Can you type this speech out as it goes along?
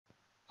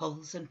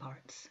Wholes and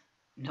parts,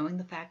 knowing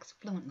the facts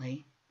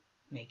fluently,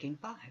 making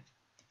 5.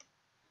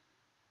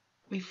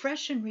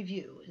 Refresh and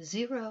review.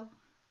 0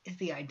 is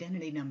the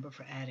identity number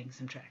for adding,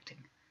 subtracting.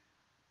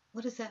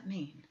 What does that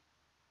mean?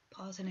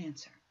 Pause and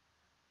answer.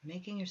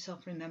 Making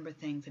yourself remember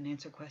things and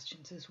answer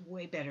questions is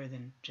way better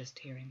than just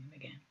hearing them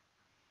again.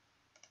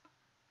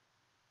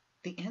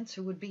 The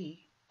answer would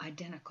be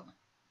identical.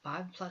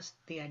 5 plus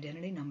the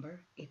identity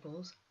number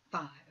equals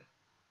 5.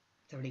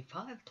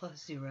 35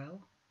 plus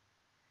 0,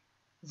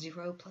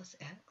 0 plus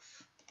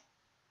x.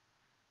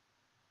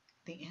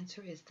 The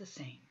answer is the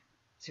same.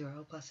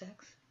 0 plus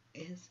x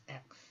is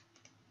x.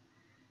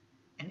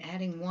 And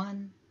adding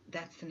 1,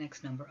 that's the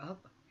next number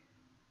up.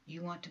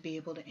 You want to be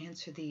able to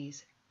answer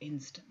these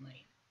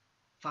instantly.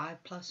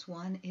 5 plus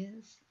 1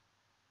 is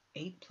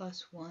 8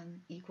 plus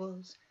 1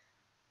 equals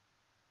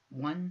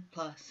 1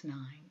 plus 9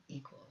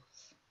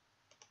 equals.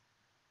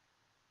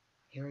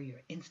 Here are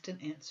your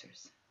instant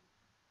answers.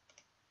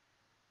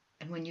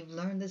 And when you've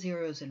learned the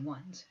zeros and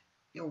ones,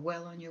 you're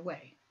well on your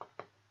way.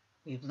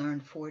 We've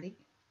learned 40,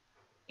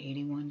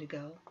 81 to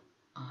go,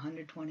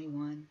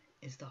 121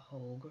 is the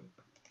whole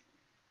group.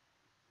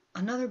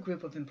 Another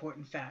group of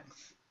important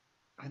facts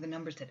are the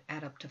numbers that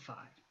add up to 5.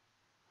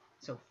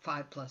 So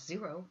 5 plus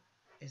 0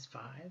 is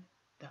 5.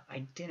 The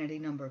identity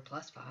number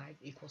plus 5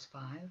 equals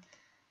 5.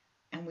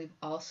 And we've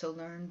also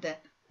learned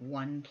that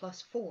 1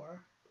 plus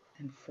 4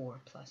 and 4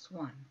 plus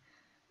 1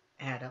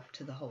 add up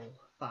to the whole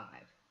 5.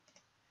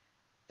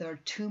 There are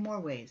 2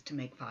 more ways to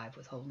make 5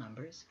 with whole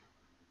numbers.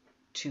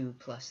 2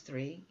 plus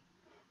 3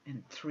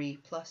 and 3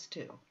 plus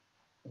 2.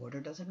 Order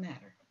doesn't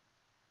matter.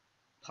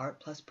 Part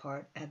plus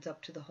part adds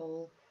up to the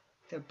whole.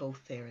 They're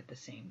both there at the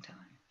same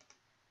time.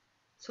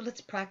 So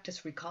let's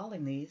practice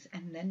recalling these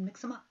and then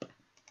mix them up.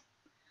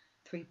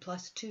 3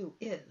 plus 2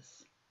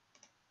 is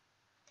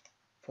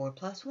 4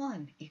 plus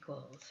 1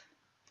 equals,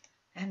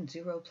 and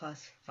 0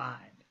 plus 5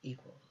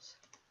 equals.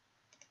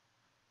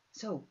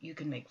 So you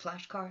can make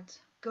flashcards,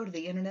 go to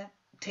the internet,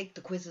 take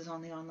the quizzes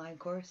on the online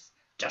course.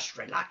 Just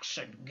relax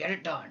and get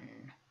it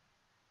done.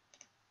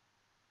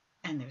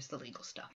 And there's the legal stuff.